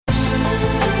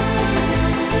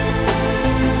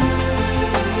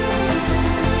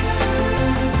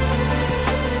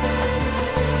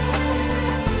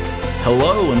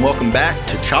Hello and welcome back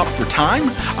to Chop for Time.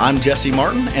 I'm Jesse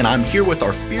Martin and I'm here with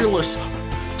our fearless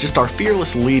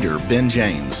leader, Ben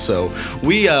James. So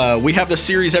we have this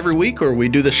series every week where we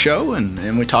do the show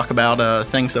and we talk about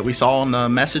things that we saw in the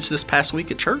message this past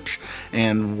week at church.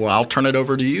 And I'll turn it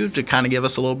over to you to kind of give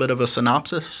us a little bit of a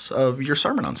synopsis of your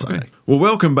sermon on Sunday. Okay. Well,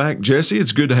 welcome back, Jesse.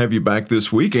 It's good to have you back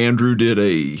this week. Andrew did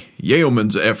a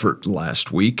yeoman's effort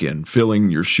last week in filling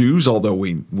your shoes, although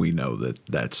we know that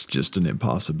that's just an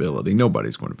impossibility.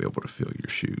 Nobody's going to be able to fill your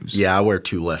shoes. Yeah, I wear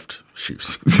two left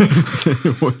shoes.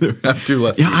 I have two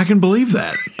left. Yeah, I can believe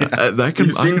that. I can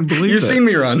believe you've that. seen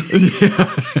me run.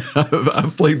 Yeah,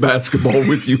 I've played basketball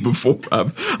with you before.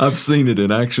 I've seen it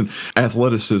in action.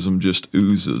 Athleticism just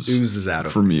oozes out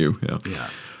of from you. Yeah.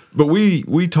 But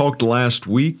we talked last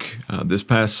week, this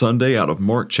past Sunday, out of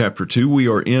Mark chapter 2. We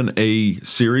are in a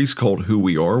series called Who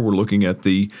We Are. We're looking at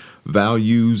the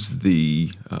values,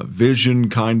 the vision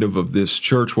kind of this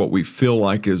church, what we feel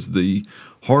like is the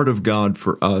heart of God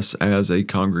for us as a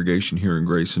congregation here in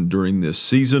Grayson during this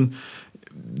season.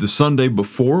 The Sunday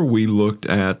before, we looked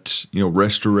at,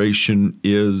 restoration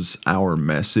is our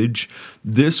message.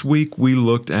 This week, we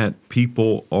looked at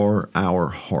people are our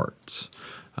hearts.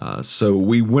 So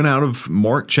we went out of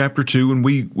Mark chapter 2, and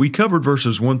we covered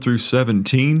verses 1 through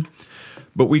 17,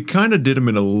 but we kind of did them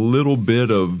in a little bit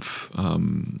of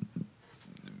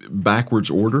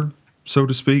backwards order, so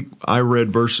to speak. I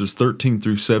read verses 13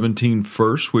 through 17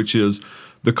 first, which is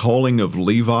the calling of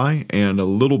Levi and a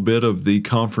little bit of the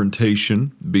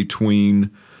confrontation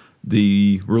between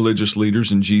the religious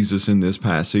leaders and Jesus in this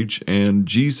passage. And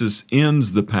Jesus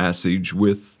ends the passage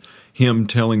with him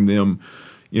telling them,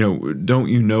 don't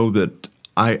you know that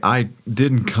I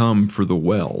didn't come for the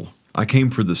well. I came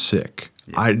for the sick.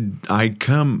 Yeah.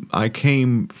 I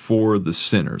came for the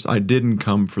sinners. I didn't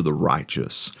come for the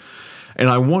righteous. And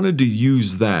I wanted to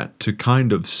use that to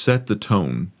kind of set the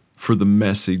tone for the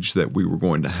message that we were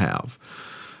going to have.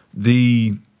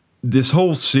 This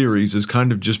whole series has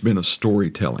kind of just been a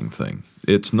storytelling thing.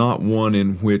 It's not one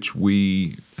in which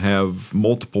we have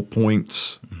multiple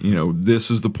points. This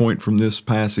is the point from this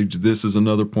passage. This is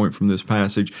another point from this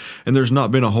passage. And there's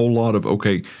not been a whole lot of,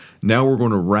 okay, now we're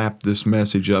going to wrap this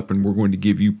message up and we're going to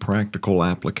give you practical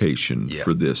application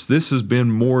for this. This has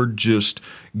been more just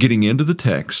getting into the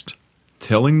text,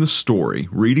 telling the story,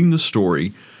 reading the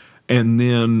story, and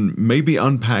then maybe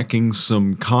unpacking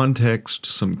some context,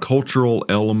 some cultural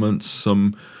elements,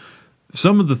 some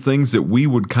of the things that we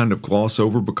would kind of gloss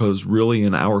over because really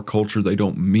in our culture they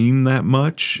don't mean that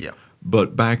much. Yeah.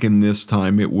 But back in this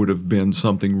time it would have been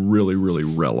something really, really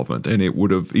relevant. And it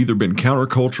would have either been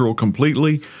countercultural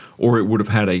completely or it would have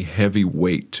had a heavy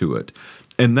weight to it.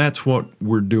 And that's what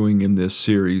we're doing in this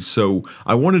series. So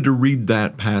I wanted to read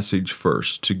that passage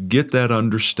first to get that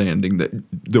understanding that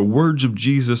the words of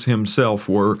Jesus himself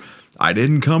were, I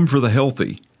didn't come for the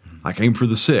healthy. I came for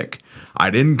the sick. I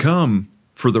didn't come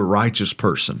for the righteous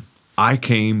person. I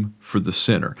came for the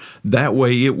sinner. That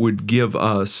way it would give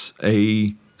us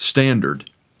a standard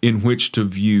in which to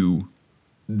view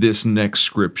this next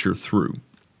scripture through.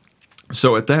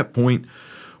 So at that point,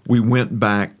 we went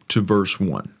back to verse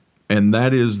 1. And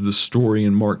that is the story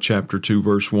in Mark chapter 2,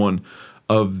 verse 1,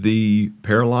 of the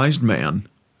paralyzed man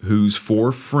whose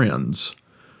 4 friends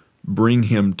bring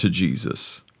him to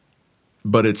Jesus.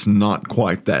 But it's not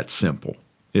quite that simple.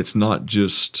 It's not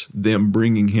just them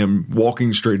bringing him,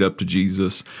 walking straight up to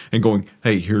Jesus and going,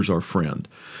 hey, here's our friend.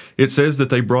 It says that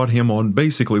they brought him on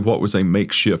basically what was a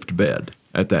makeshift bed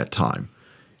at that time.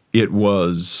 It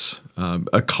was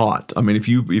a cot. I mean, if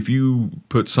you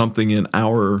put something in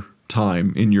our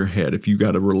time in your head, if you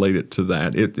got to relate it to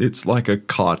that, it's like a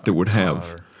cot that would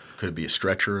have. Could it be a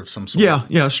stretcher of some sort?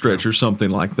 Yeah, a stretcher, something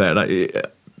like that.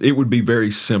 It would be very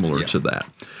similar to that.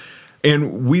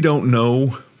 And we don't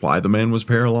know why the man was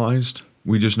paralyzed.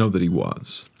 We just know that he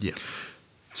was. Yeah.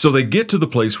 So they get to the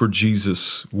place where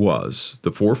Jesus was,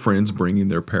 the 4 friends bringing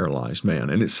their paralyzed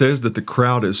man. And it says that the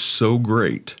crowd is so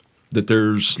great that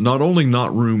there's not only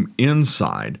not room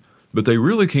inside, but they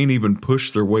really can't even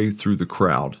push their way through the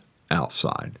crowd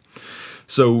outside.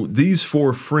 So these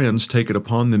 4 friends take it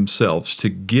upon themselves to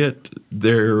get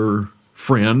their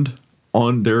friend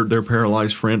on their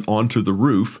paralyzed friend onto the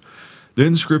roof.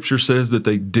 Then Scripture says that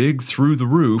they dig through the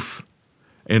roof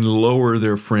and lower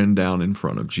their friend down in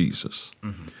front of Jesus.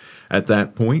 Mm-hmm. At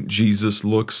that point, Jesus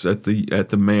looks at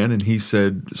the man and he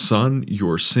said, "Son,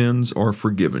 your sins are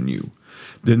forgiven you."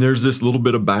 Then there's this little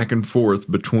bit of back and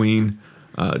forth between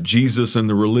Jesus and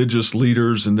the religious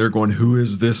leaders, and they're going, who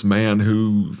is this man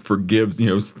who forgives,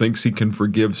 thinks he can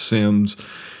forgive sins?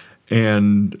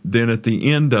 And then at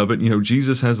the end of it,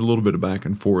 Jesus has a little bit of back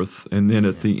and forth. And then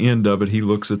at the end of it, he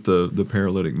looks at the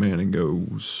paralytic man and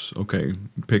goes, okay,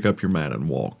 pick up your mat and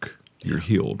walk. You're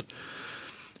healed.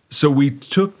 So we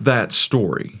took that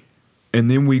story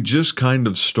and then we just kind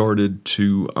of started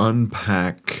to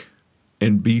unpack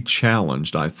and be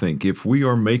challenged, I think. If we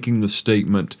are making the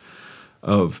statement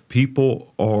of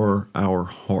people are our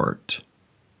heart,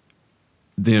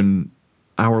 then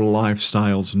our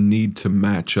lifestyles need to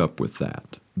match up with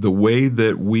that. The way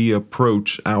that we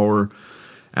approach our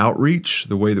outreach,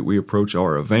 the way that we approach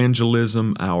our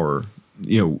evangelism, our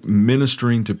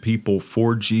ministering to people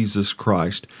for Jesus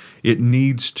Christ, it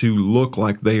needs to look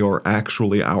like they are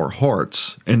actually our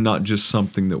hearts and not just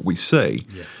something that we say.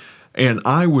 Yeah. And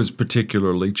I was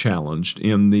particularly challenged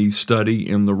in the study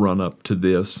in the run-up to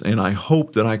this, and I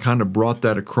hope that I kind of brought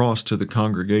that across to the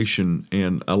congregation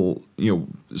and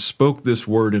spoke this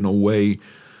word in a way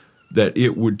that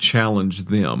it would challenge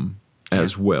them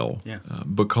as well. Yeah.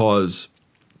 Because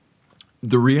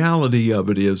the reality of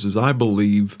it is I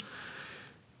believe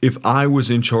if I was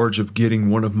in charge of getting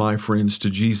one of my friends to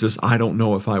Jesus, I don't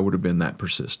know if I would have been that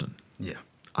persistent. Yeah.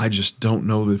 I just don't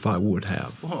know if I would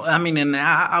have. Well, I mean, and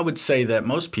I would say that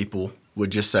most people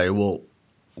would just say, well,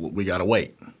 we got to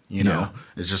wait.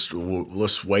 It's just,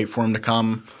 let's wait for him to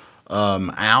come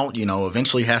out.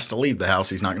 Eventually he has to leave the house.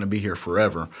 He's not going to be here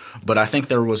forever. But I think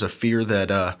there was a fear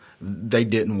that they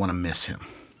didn't want to miss him.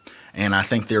 And I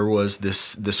think there was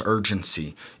this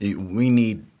urgency. We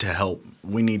need to help.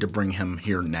 We need to bring him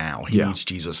here now. He needs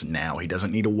Jesus now. He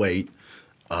doesn't need to wait.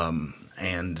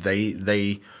 And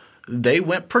they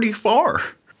went pretty far.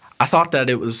 I thought that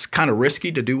it was kind of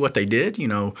risky to do what they did.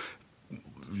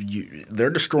 They're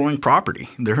destroying property.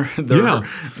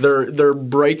 They're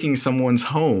breaking someone's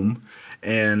home,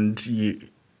 and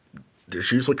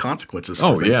there's usually consequences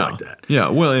for things like that. Yeah.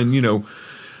 Well, and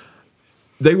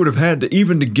they would have had to,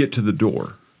 even to get to the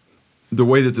door, the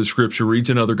way that the scripture reads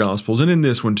in other gospels, and in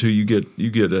this one too, you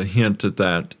get a hint at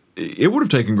that. It would have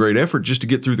taken great effort just to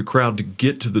get through the crowd to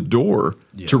get to the door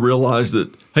to realize that,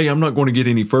 hey, I'm not going to get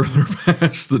any further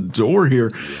past the door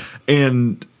here. Yeah.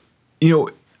 And,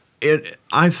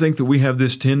 I think that we have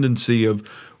this tendency of,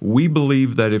 we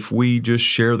believe that if we just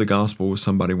share the gospel with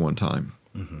somebody one time,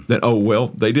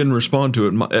 that, they didn't respond to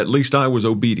it. At least I was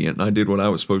obedient and I did what I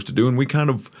was supposed to do. And we kind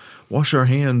of wash our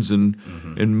hands and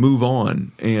move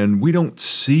on. And we don't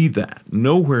see that.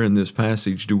 Nowhere in this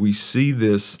passage do we see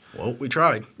this. Well, we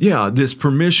tried. Yeah, this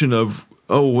permission of,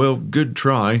 good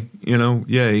try,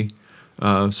 yay.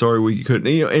 Sorry we couldn't.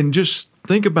 And just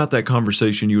think about that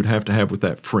conversation you would have to have with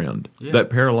that friend, that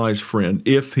paralyzed friend,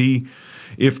 if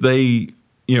they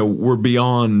were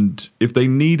beyond, if they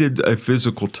needed a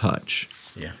physical touch.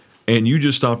 Yeah. And you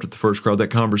just stopped at the first crowd, that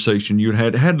conversation, you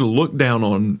had to look down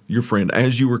on your friend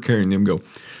as you were carrying them, go,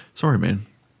 sorry, man,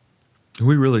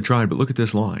 we really tried, but look at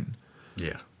this line.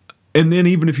 Yeah. And then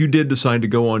even if you did decide to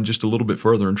go on just a little bit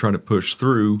further and try to push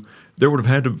through, there would have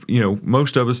had to,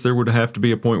 most of us, there would have to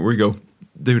be a point where you go,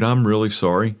 dude, I'm really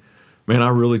sorry. Man, I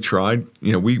really tried.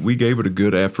 We gave it a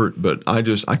good effort, but I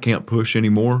can't push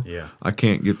anymore. Yeah. I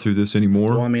can't get through this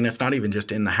anymore. Well, I mean, it's not even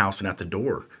just in the house and at the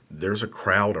door. There's a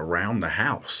crowd around the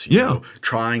house,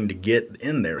 trying to get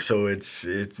in there. So it's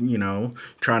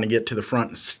trying to get to the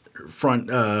front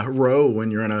row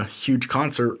when you're in a huge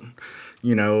concert.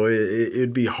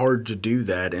 It'd be hard to do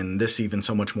that, and this even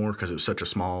so much more because it was such a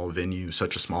small venue,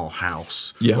 such a small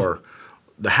house. Yeah. Or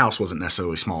the house wasn't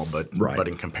necessarily small, but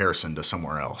in comparison to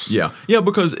somewhere else. Yeah,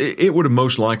 because it would have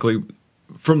most likely,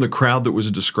 from the crowd that was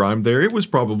described there, it was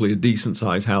probably a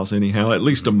decent-sized house anyhow, at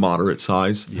least a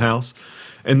moderate-sized house.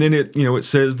 And then it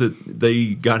says that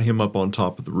they got him up on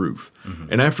top of the roof.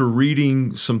 And after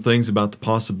reading some things about the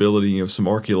possibility of some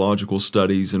archaeological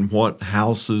studies and what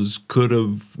houses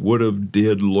would have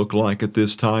did look like at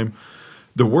this time,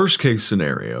 the worst-case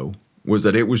scenario was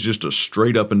that it was just a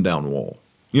straight up and down wall.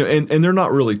 And they're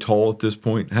not really tall at this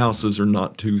point. Houses are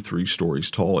not 2-3 stories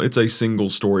tall. It's a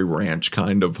single-story ranch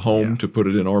kind of home, to put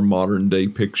it in our modern-day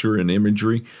picture and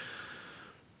imagery.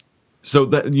 So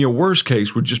that, worst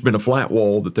case would just been a flat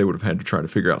wall that they would have had to try to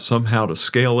figure out somehow to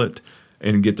scale it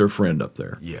and get their friend up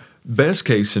there. Yeah. Best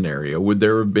case scenario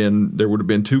there would have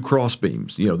been 2 cross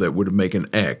beams, that would have made an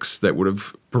X that would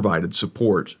have provided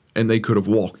support, and they could have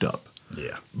walked up.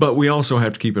 Yeah. But we also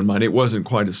have to keep in mind it wasn't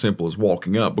quite as simple as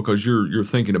walking up, because you're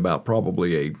thinking about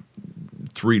probably a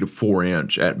 3 to 4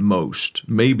 inch at most,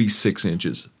 maybe 6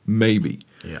 inches,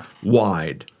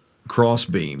 wide cross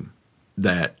beam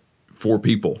that 4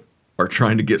 people are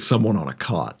trying to get someone on a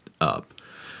cot up,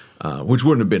 which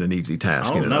wouldn't have been an easy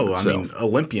task. Oh no, I mean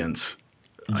Olympians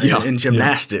in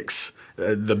gymnastics,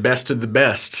 the best of the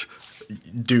best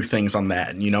do things on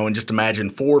that, and just imagine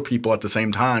 4 people at the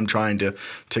same time trying to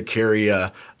carry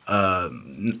a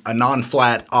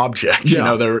non-flat object.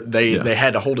 Yeah. They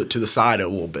had to hold it to the side a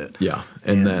little bit. Yeah,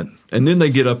 and then they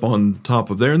get up on top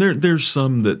of there, and there's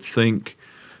some that think,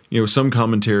 some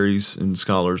commentaries and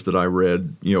scholars that I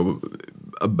read,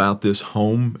 about this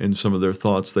home and some of their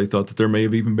thoughts. They thought that there may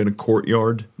have even been a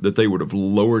courtyard that they would have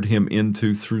lowered him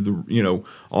into through the,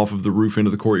 off of the roof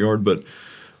into the courtyard, but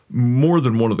more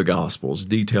than one of the Gospels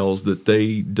details that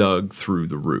they dug through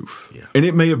the roof. Yeah. And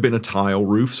it may have been a tile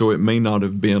roof, so it may not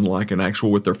have been like an actual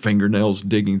with their fingernails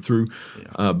digging through.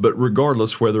 Yeah. But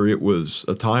regardless whether it was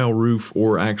a tile roof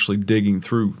or actually digging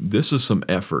through, this is some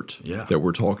effort that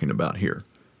we're talking about here.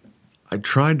 I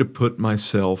tried to put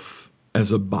myself as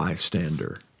a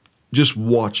bystander, just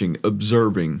watching,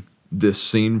 observing this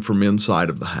scene from inside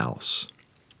of the house,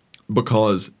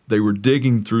 because they were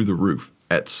digging through the roof.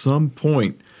 At some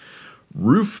point,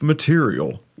 roof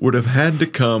material would have had to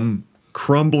come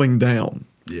crumbling down.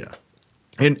 Yeah.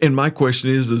 And my question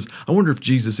is I wonder if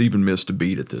Jesus even missed a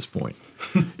beat at this point.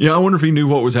 I wonder if he knew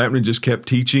what was happening, just kept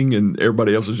teaching, and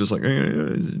everybody else was just like,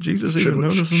 Jesus even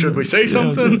noticed? Should we say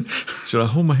something? Should I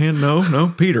hold my hand?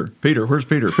 No. Peter, where's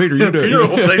Peter? Peter, you do it. Peter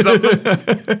will say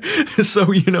something.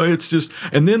 So, it's just,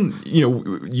 and then,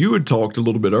 you had talked a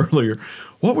little bit earlier.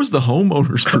 What was the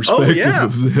homeowner's perspective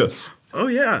of this? Oh,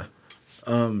 yeah.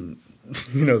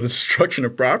 The destruction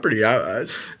of property. And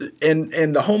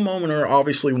the homeowner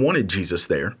obviously wanted Jesus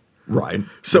there. Right.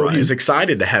 So he was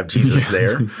excited to have Jesus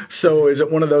there. So is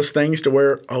it one of those things to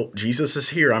where, Jesus is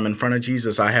here. I'm in front of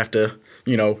Jesus. I have to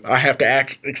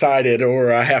act excited,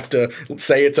 or I have to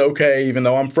say it's okay even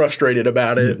though I'm frustrated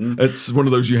about it. Yeah. It's one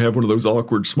of those, you have one of those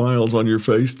awkward smiles on your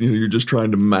face. You're just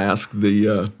trying to mask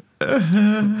the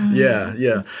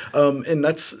Yeah. And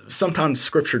that's sometimes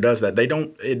Scripture does that.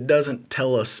 It doesn't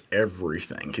tell us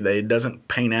everything. It doesn't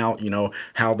paint out,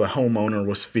 how the homeowner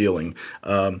was feeling.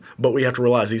 But we have to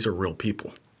realize these are real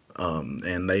people.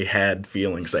 And they had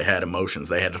feelings, they had emotions,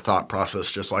 they had a thought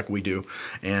process just like we do.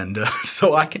 And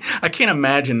so I can't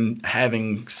imagine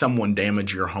having someone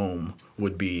damage your home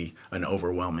would be an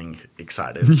overwhelming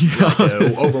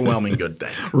overwhelming good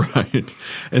thing. Right.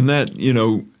 And that,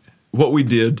 what we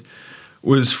did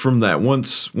was from that,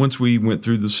 once we went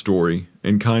through the story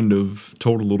and kind of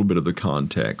told a little bit of the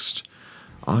context,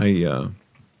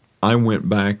 I went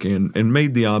back and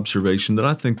made the observation that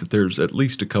I think that there's at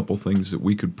least a couple things that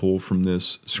we could pull from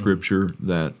this scripture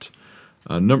that,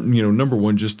 number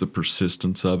one, just the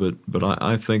persistence of it. But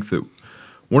I think that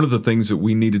one of the things that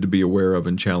we needed to be aware of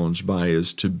and challenged by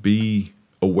is to be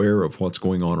aware of what's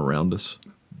going on around us,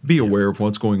 be aware of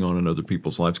what's going on in other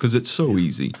people's lives, because it's so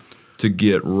easy to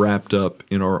get wrapped up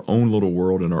in our own little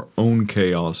world, in our own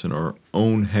chaos, in our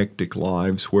own hectic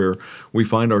lives, where we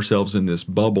find ourselves in this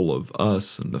bubble of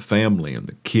us and the family and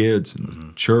the kids and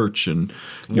the church and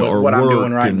our what work I'm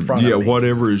doing right in front of me.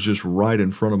 Whatever is just right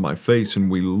in front of my face, and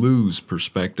we lose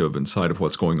perspective inside of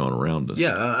what's going on around us.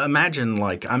 Yeah, imagine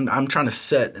I'm trying to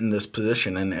sit in this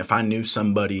position, and if I knew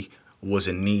somebody was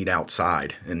in need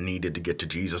outside and needed to get to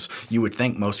Jesus, you would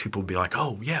think most people would be like,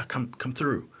 "Oh yeah, come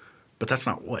through." But that's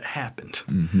not what happened.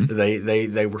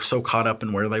 Mm-hmm. They were so caught up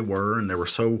in where they were, and they were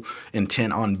so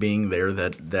intent on being there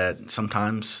that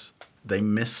sometimes they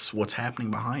miss what's happening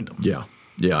behind them.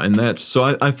 Yeah, and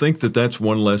I think that's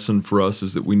one lesson for us,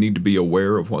 is that we need to be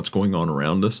aware of what's going on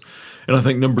around us. And I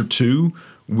think number two,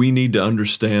 we need to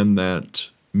understand that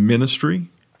ministry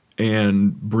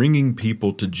and bringing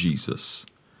people to Jesus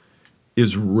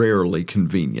is rarely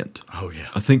convenient. Oh, yeah.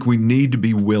 I think we need to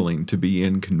be willing to be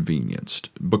inconvenienced,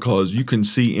 because you can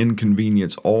see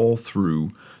inconvenience all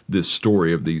through this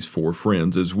story of these 4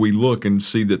 friends as we look and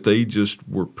see that they just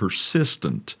were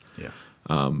persistent. Yeah.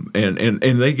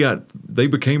 And they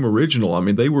became original. I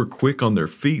mean, they were quick on their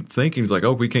feet, thinking like,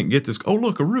 "Oh, we can't get this. Oh,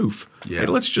 look, a roof. Yeah. Hey,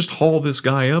 let's just haul this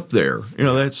guy up there."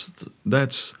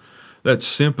 That's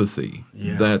sympathy.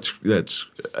 Yeah. That's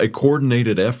a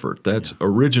coordinated effort. That's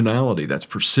originality. That's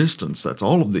persistence. That's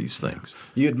all of these things.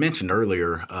 You had mentioned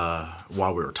earlier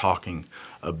while we were talking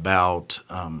about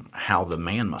how the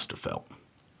man must have felt.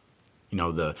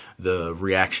 The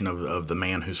reaction of the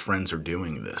man whose friends are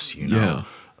doing this. Yeah.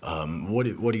 What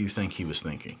do you think he was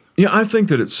thinking? Yeah, I think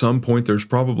that at some point there's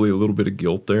probably a little bit of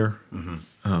guilt there.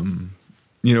 Mm-hmm.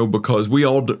 Because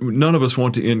none of us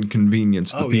want to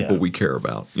inconvenience the people we care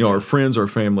about. Our friends, our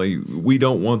family, we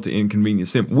don't want to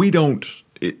inconvenience them.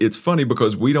 It's funny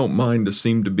because we don't mind to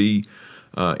seem to be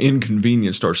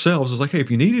inconvenienced ourselves. It's like, hey, if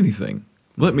you need anything,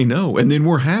 let me know. And then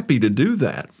we're happy to do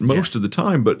that most of the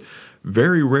time. But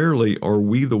very rarely are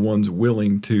we the ones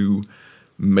willing to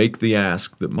make the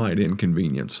ask that might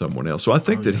inconvenience someone else. So I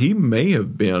think that he may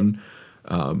have been,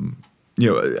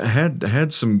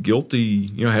 had some guilty,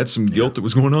 had some guilt that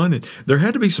was going on. And there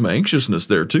had to be some anxiousness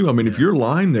there too. I mean, if you're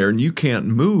lying there and you can't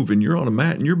move and you're on a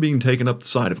mat and you're being taken up the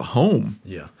side of a home.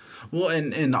 Yeah. Well,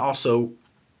 and also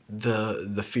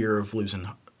the fear of losing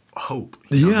hope.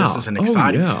 This is an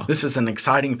exciting. This is an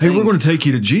exciting thing. Hey, we're going to take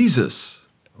you to Jesus.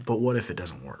 But what if it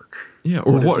doesn't work? Yeah.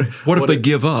 Or what if they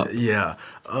give up? Yeah.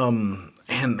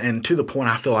 And to the point,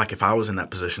 I feel like if I was in that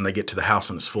position, they get to the house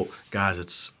and it's full.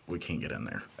 Guys, we can't get in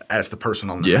there. As the person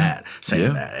on the mat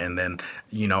saying that. And then,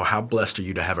 how blessed are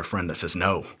you to have a friend that says,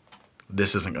 no,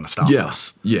 this isn't going to stop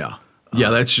us. Yeah. Yeah,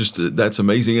 that's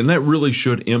amazing. And that really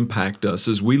should impact us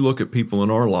as we look at people in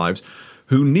our lives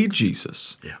who need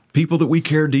Jesus. Yeah. People that we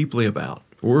care deeply about,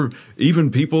 or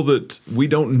even people that we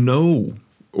don't know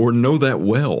or know that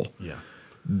well. Yeah.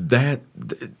 That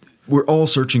we're all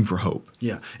searching for hope.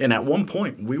 Yeah. And at one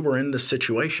point, we were in this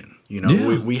situation.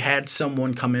 We had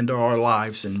someone come into our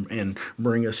lives and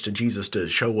bring us to Jesus to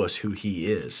show us who he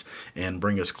is and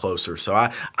bring us closer. So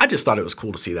I just thought it was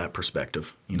cool to see that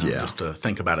perspective, just to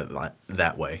think about it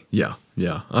that way. Yeah.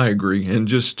 Yeah. I agree. And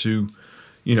just to,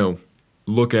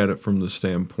 look at it from the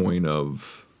standpoint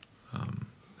of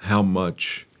how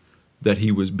much that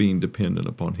he was being dependent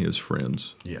upon his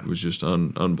friends. Yeah. It was just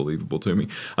unbelievable to me.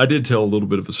 I did tell a little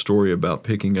bit of a story about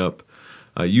picking up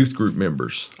youth group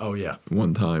members. Oh, yeah.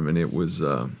 One time, and it was,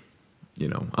 the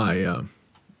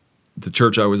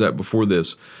church I was at before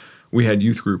this, we had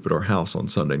youth group at our house on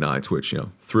Sunday nights, which,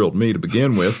 thrilled me to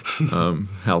begin with.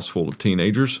 House full of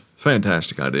teenagers.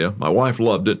 Fantastic idea. My wife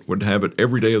loved it, would have it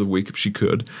every day of the week if she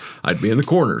could. I'd be in the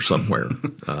corner somewhere.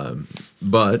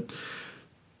 But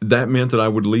that meant that I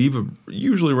would leave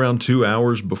usually around 2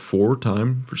 hours before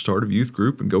time for start of youth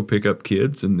group and go pick up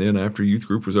kids. And then after youth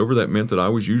group was over, that meant that I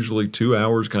was usually 2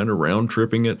 hours kind of round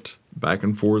tripping it back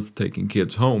and forth, taking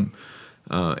kids home.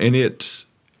 And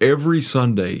every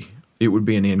Sunday, it would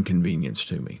be an inconvenience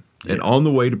to me. Yeah. And on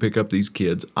the way to pick up these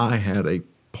kids, I had a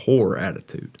poor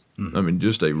attitude. Mm-hmm. I mean,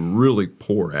 just a really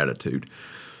poor attitude.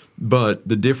 But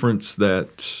the difference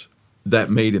that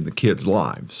made in the kids'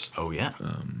 lives. Oh, yeah.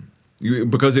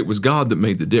 Because it was God that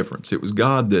made the difference. It was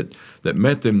God that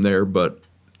met them there, but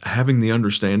having the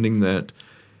understanding that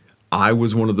I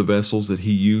was one of the vessels that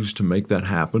he used to make that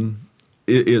happen,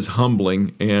 it is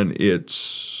humbling, and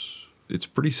it's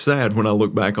pretty sad when I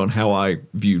look back on how I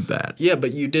viewed that. Yeah,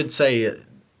 but you did say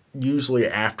usually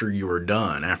after you were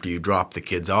done, after you dropped the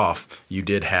kids off, you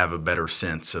did have a better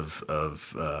sense of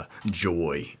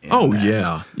joy.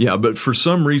 Yeah. But for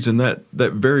some reason, that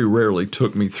very rarely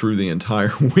took me through the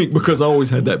entire week because I always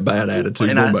had that bad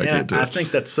attitude. I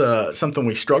think that's something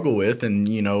we struggle with, and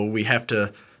we have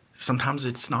to. Sometimes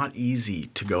it's not easy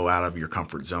to go out of your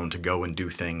comfort zone, to go and do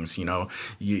things.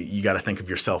 You got to think of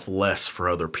yourself less for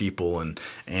other people,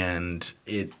 and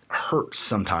it hurts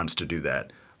sometimes to do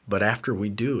that. But after we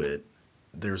do it,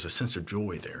 there's a sense of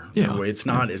joy there. Yeah. It's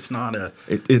not a...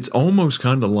 It's almost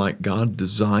kind of like God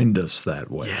designed us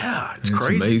that way. Yeah, it's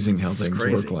crazy. It's amazing how things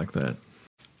work like that.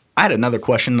 I had another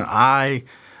question.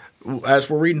 As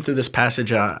we're reading through this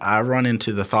passage, I run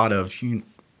into the thought of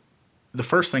the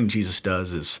first thing Jesus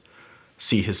does is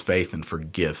see his faith and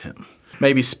forgive him.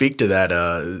 Maybe speak to that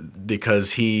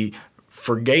because he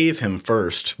forgave him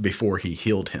first before he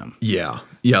healed him. Yeah.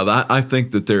 I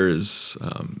think that there's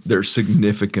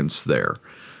significance there.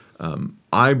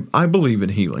 I believe in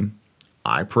healing.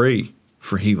 I pray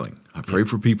for healing. I pray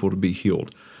for people to be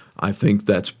healed. I think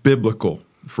that's biblical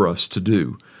for us to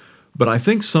do. But I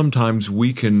think sometimes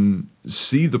we can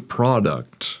see the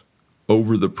product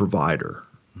over the provider,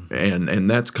 and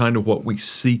that's kind of what we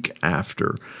seek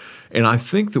after. And I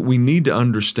think that we need to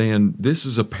understand this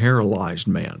is a paralyzed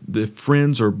man. The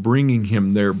friends are bringing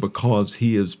him there because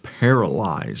he is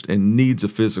paralyzed and needs a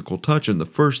physical touch. And the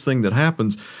first thing that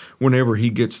happens whenever he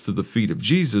gets to the feet of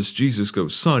Jesus, Jesus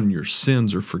goes, "Son, your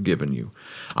sins are forgiven you."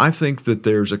 I think that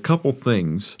there's a couple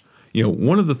things.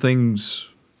 One of the things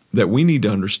that we need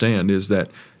to understand is that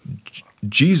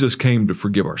Jesus came to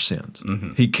forgive our sins.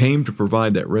 Mm-hmm. He came to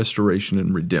provide that restoration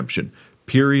and redemption,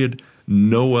 period.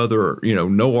 No other,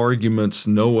 no arguments,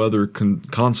 no other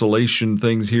consolation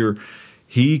things here.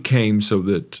 He came so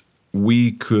that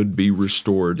we could be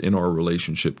restored in our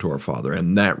relationship to our Father,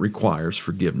 and that requires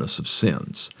forgiveness of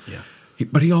sins. Yeah.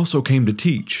 But he also came to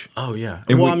teach. Oh, yeah.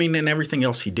 And and everything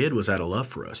else he did was out of love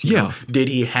for us. You know? Did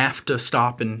he have to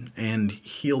stop and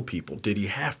heal people? Did he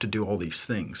have to do all these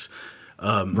things?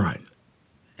 Right.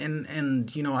 And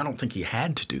I don't think he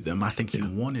had to do them. I think he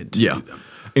wanted to do them.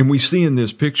 And we see in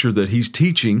this picture that he's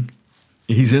teaching.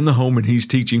 He's in the home and he's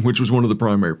teaching, which was one of the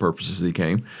primary purposes he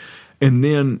came. And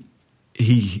then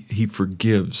he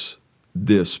forgives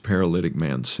this paralytic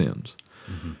man's sins.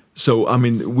 So, I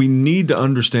mean, we need to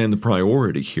understand the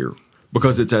priority here,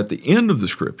 because it's at the end of the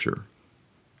Scripture,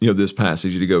 this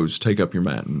passage, he goes, take up your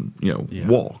mat and,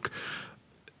 walk.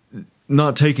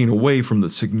 Not taking away from the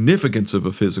significance of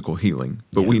a physical healing,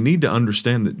 but we need to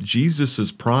understand that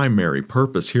Jesus' primary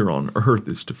purpose here on earth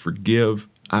is to forgive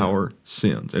our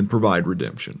sins and provide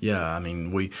redemption. Yeah, I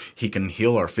mean, he can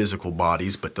heal our physical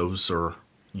bodies, but those are,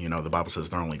 the Bible says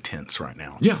they're only tents right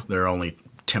now. Yeah. They're only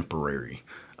temporary.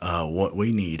 What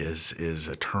we need is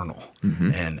eternal,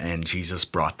 and Jesus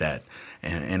brought that,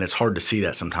 and it's hard to see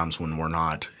that sometimes when we're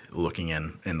not looking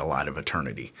in the light of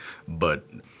eternity.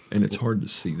 And it's hard to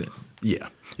see that. Yeah,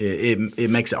 it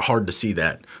makes it hard to see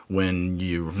that when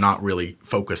you're not really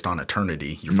focused on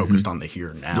eternity. You're focused on the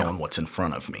here and now and what's in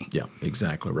front of me. Yeah,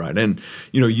 exactly right. And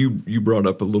you brought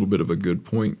up a little bit of a good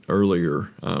point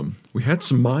earlier. We had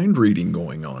some mind reading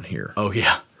going on here. Oh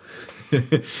yeah,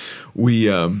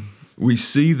 we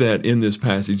see that in this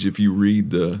passage. If you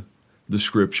read the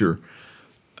Scripture,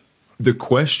 the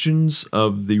questions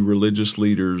of the religious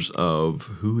leaders of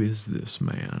who is this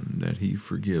man that he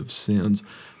forgives sins,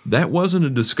 that wasn't a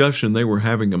discussion they were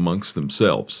having amongst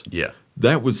themselves. Yeah.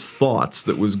 That was thoughts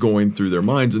that was going through their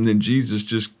minds. And then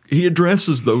Jesus he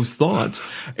addresses those thoughts.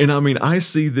 And I mean, I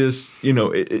see this,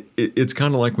 it's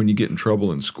kind of like when you get in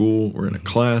trouble in school or in a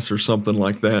class or something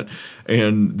like that,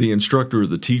 and the instructor or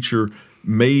the teacher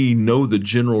may know the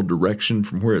general direction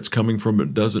from where it's coming from,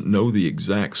 but doesn't know the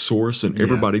exact source, and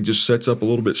everybody just sets up a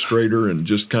little bit straighter and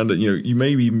just kind of, you may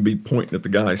even be pointing at the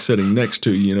guy sitting next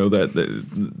to you, that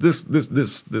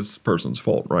this person's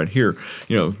fault right here,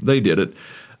 they did it.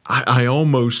 I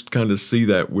almost kind of see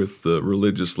that with the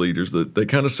religious leaders, that they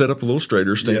kind of set up a little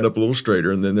straighter, stand up a little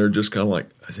straighter, and then they're just kind of like,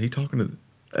 is he talking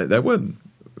to that wasn't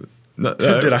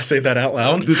did I say that out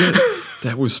loud?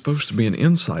 That was supposed to be an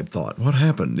inside thought. What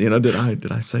happened? Did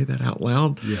I say that out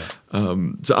loud? Yeah.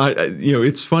 So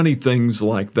it's funny things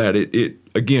like that. It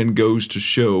again goes to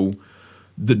show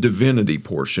the divinity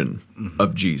portion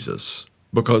of Jesus,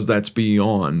 because that's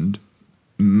beyond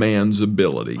man's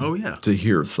ability to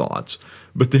hear thoughts.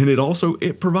 But then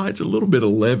it provides a little bit of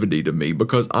levity to me,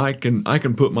 because I can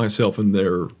put myself in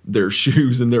their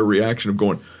shoes and their reaction of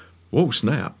going, whoa,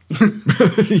 snap!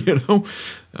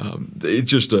 It's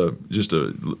just a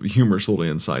humorous little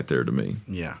insight there to me.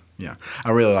 Yeah.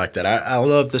 I really like that. I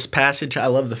love this passage. I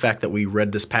love the fact that we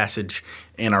read this passage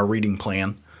in our reading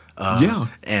plan.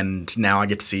 And now I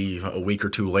get to see a week or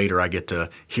two later, I get to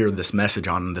hear this message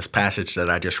on this passage that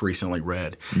I just recently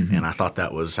read, and I thought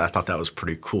that was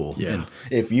pretty cool. Yeah. And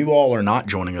if you all are not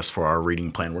joining us for our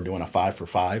reading plan, we're doing a 5 for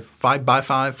 5, 5 by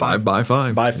 5, 5 by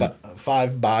 5,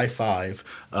 5 by 5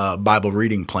 Bible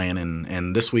reading plan,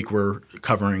 and this week we're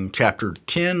covering chapter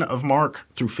 10 of Mark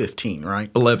through 15, right?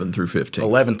 11 through 15.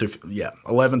 11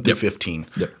 through 15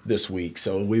 this week.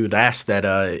 So we would ask that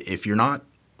if you're not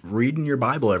reading your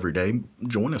Bible every day,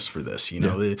 join us for this.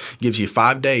 It gives you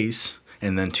 5 days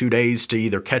and then 2 days to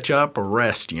either catch up or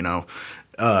rest,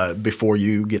 before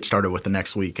you get started with the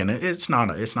next week. And it's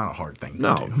not a hard thing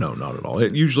to do. No, not at all.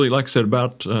 It usually, like I said,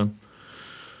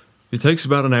 it takes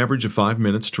about an average of 5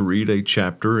 minutes to read a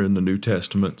chapter in the New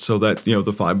Testament. So that,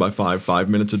 the 5 by 5, 5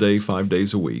 minutes a day, 5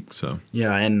 days a week. So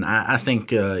yeah, and I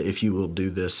think if you will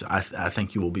do this, I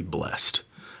think you will be blessed.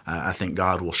 I think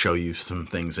God will show you some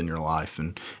things in your life,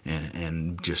 and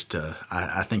just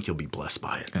I think you'll be blessed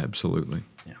by it. Absolutely.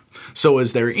 Yeah. So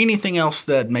is there anything else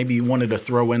that maybe you wanted to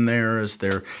throw in there? Is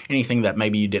there anything that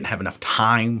maybe you didn't have enough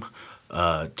time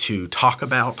to talk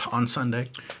about on Sunday?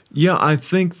 Yeah, I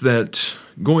think that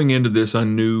going into this, I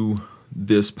knew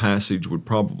this passage would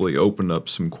probably open up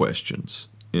some questions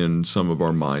in some of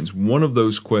our minds. One of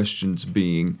those questions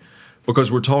being,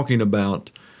 because we're talking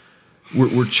about,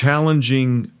 we're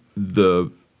challenging the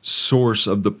source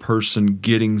of the person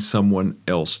getting someone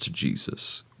else to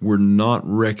Jesus. We're not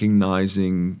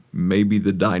recognizing maybe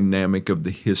the dynamic of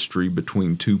the history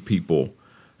between two people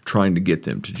trying to get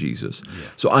them to Jesus. Yeah.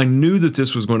 So I knew that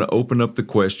this was going to open up the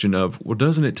question of, well,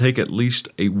 doesn't it take at least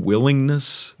a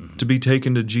willingness to be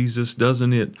taken to Jesus?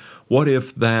 Doesn't it? What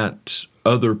if that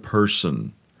other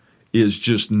person is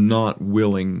just not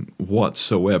willing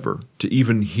whatsoever to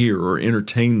even hear or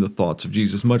entertain the thoughts of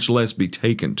Jesus, much less be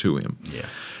taken to him? Yeah.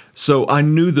 So I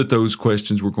knew that those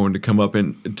questions were going to come up,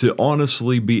 and to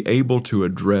honestly be able to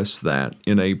address that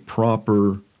in a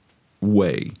proper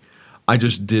way, I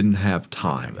just didn't have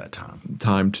time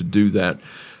to do that.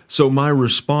 So my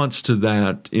response to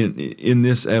that in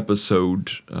this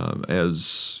episode,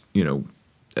 as you know,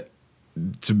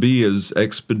 to be as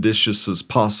expeditious as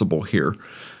possible here,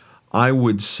 I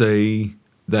would say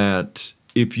that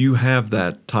if you have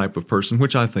that type of person,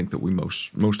 which I think that we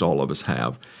most all of us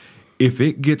have, if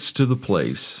it gets to the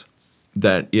place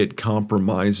that it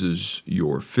compromises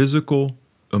your physical,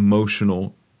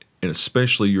 emotional, and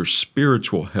especially your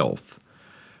spiritual health,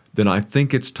 then I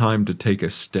think it's time to take a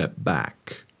step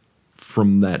back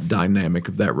from that dynamic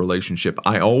of that relationship.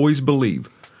 I always believe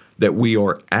that we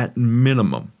are at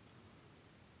minimum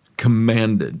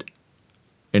commanded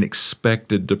and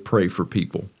expected to pray for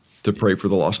people, to pray for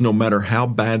the lost, no matter how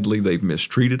badly they've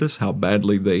mistreated us, how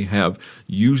badly they have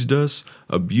used us,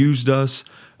 abused us,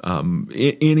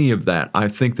 any of that. I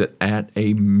think that at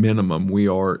a minimum, we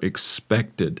are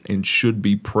expected and should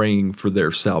be praying for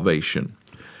their salvation.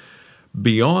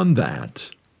 Beyond that,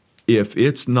 if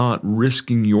it's not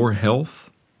risking your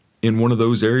health in one of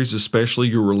those areas, especially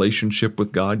your relationship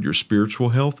with God, your spiritual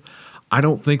health, I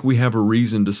don't think we have a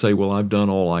reason to say, well, I've done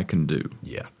all I can do.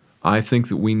 Yeah. I think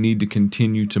that we need to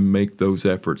continue to make those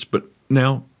efforts. But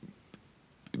now,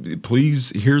 please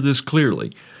hear this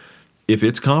clearly. If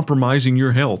it's compromising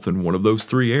your health in one of those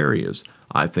three areas,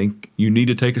 I think you need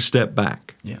to take a step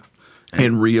back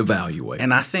and reevaluate.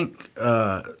 And I think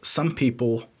some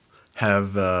people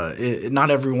have not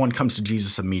everyone comes to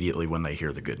Jesus immediately when they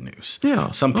hear the good news.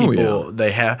 Yeah. Some people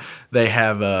they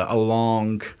have a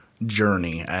long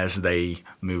journey as they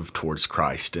move towards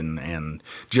Christ, and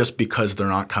just because they're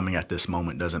not coming at this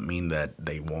moment doesn't mean that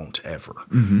they won't ever.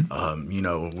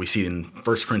 We see in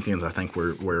 1 Corinthians, I think,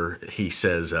 where he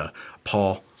says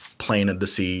Paul planted the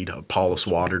seed, Apollos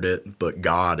watered it, but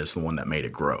God is the one that made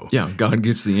it grow. Yeah, God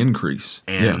gets the increase.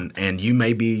 And you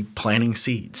may be planting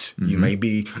seeds. You may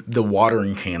be the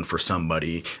watering can for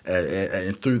somebody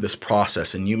through this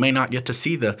process, and you may not get to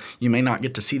see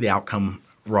the outcome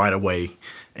right away.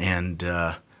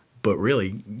 But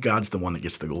really, God's the one that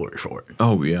gets the glory for it.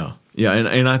 Oh yeah, yeah,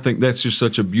 and I think that's just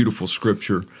such a beautiful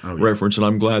scripture reference, and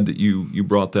I'm glad that you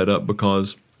brought that up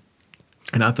because,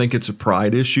 and I think it's a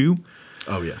pride issue.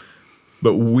 Oh yeah.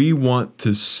 But we want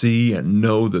to see and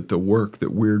know that the work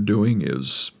that we're doing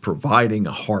is providing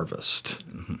a harvest.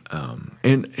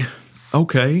 And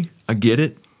okay, I get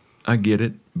it.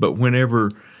 But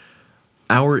whenever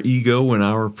our ego and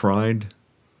our pride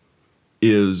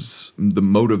is the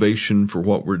motivation for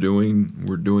what we're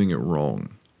doing it wrong.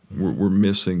 We're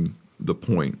missing the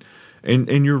point.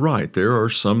 And you're right. There are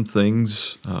some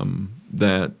things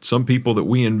that some people that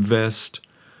we invest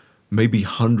maybe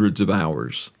hundreds of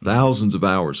hours, thousands of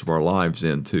hours of our lives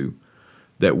into,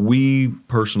 that we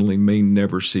personally may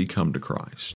never see come to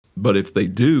Christ. But if they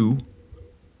do,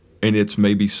 and it's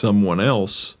maybe someone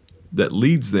else that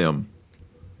leads them,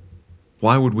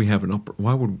 why would we have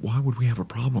why would we have a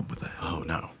problem with that? Oh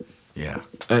no, yeah.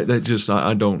 I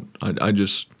don't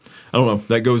know.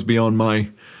 That goes beyond my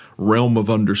realm of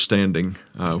understanding,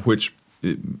 which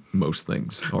most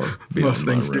things are beyond Most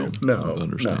things my realm do. of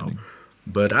understanding. No.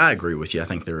 But I agree with you. I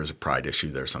think there is a pride issue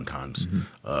there sometimes.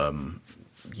 And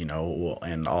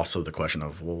also the question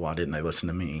of, well, why didn't they listen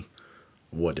to me?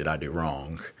 What did I do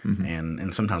wrong?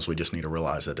 And sometimes we just need to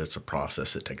realize that it's a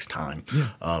process. It takes time.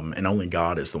 And only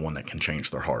God is the one that can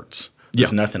change their hearts.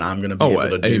 There's nothing I'm going to be able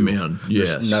to do. Amen.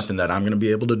 Yes. There's nothing that I'm going to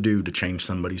be able to do to change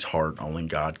somebody's heart. Only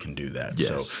God can do that.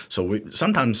 Yes. So we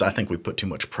sometimes I think we put too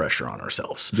much pressure on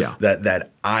ourselves. Yeah.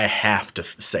 That I have to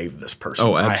save this person.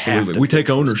 Oh, absolutely. We take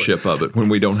ownership of it when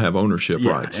we don't have ownership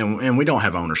rights. And we don't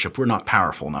have ownership. We're not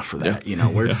powerful enough for that.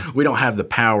 We don't have the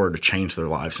power to change their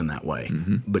lives in that way.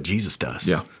 But Jesus does.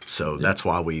 Yeah. So that's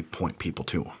why we point people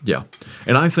to him. Yeah.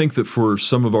 And I think that for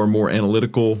some of our more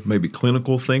analytical, maybe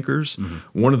clinical thinkers,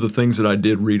 one of the things that I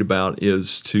did read about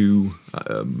is to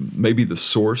maybe the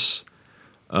source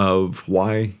of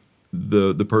why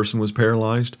the person was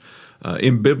paralyzed.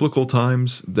 In biblical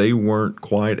times, they weren't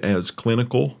quite as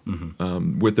clinical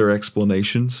with their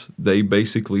explanations. They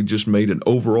basically just made an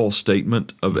overall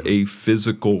statement of a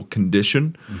physical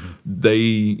condition.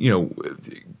 They,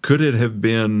 could it have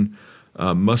been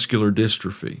muscular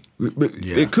dystrophy?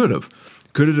 It could have.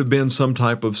 Could it have been some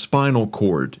type of spinal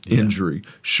cord injury?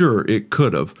 Sure, it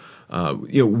could have.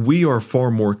 We are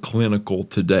far more clinical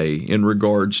today in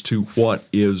regards to what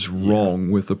is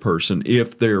wrong with a person.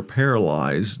 If they're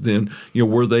paralyzed, then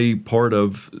were they part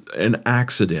of an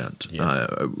accident?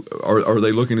 Are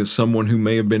they looking at someone who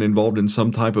may have been involved in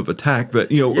some type of attack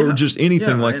that or just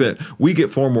anything like that? We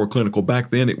get far more clinical.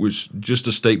 Back then, it was just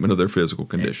a statement of their physical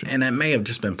condition, and it may have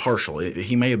just been partial.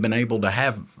 He may have been able to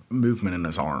have movement in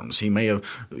his arms. He may have.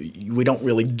 We don't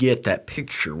really get that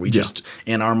picture. We just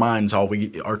in our minds, all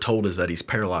we are told is that he's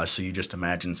paralyzed. So you just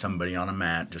imagine somebody on a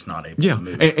mat just not able to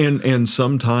move. And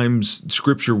sometimes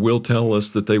Scripture will tell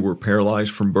us that they were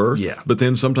paralyzed from birth. Yeah. But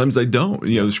then sometimes they don't.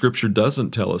 You know, the Scripture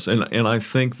doesn't tell us, and I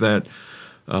think that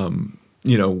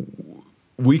you know,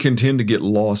 we can tend to get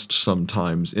lost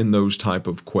sometimes in those type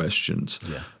of questions.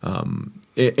 Yeah.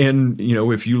 And, you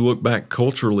know, if you look back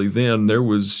culturally then, there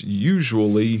was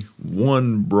usually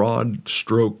one broad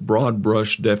stroke, broad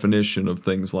brush definition of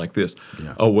things like this.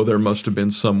 Yeah. Oh, well, there must have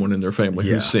been someone in their family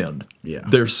who Yeah. sinned. Yeah.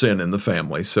 There's sin in the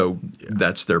family, so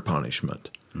that's their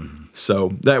punishment. So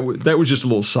that was just a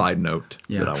little side note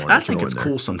that I wanted to I think throw it's in there.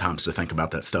 cool sometimes to think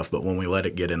about that stuff, but when we let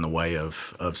it get in the way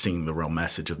of seeing the real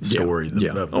message of the story, of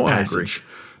the passage.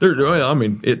 I agree. I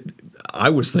mean, I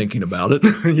was thinking about it,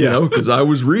 you know, because I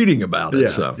was reading about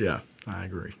it. Yeah, I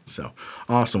agree. So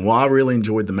awesome. Well, I really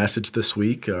enjoyed the message this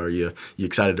week. Are you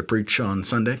excited to preach on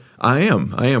Sunday? I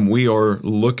am. We are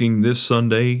looking this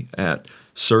Sunday at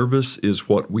service is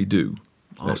what we do.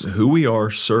 Awesome. Who we are,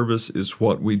 service is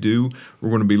what we do. We're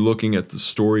going to be looking at the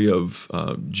story of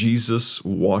Jesus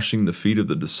washing the feet of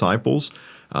the disciples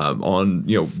on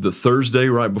the Thursday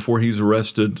right before he's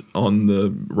arrested,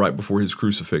 right before his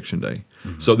crucifixion day.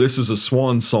 Mm-hmm. So this is a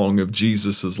swan song of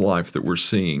Jesus's life that we're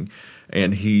seeing,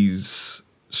 and he's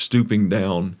stooping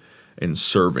down and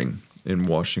serving and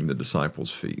washing the disciples'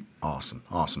 feet. Awesome.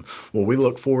 Well, we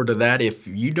look forward to that. If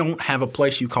you don't have a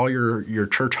place you call your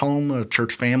church home, a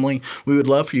church family, we would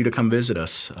love for you to come visit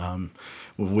us.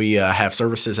 We have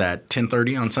services at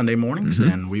 10:30 on Sunday mornings,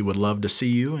 and we would love to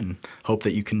see you and hope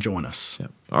that you can join us. Yeah.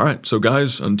 All right. So,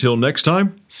 guys, until next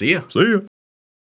time, See ya. See ya.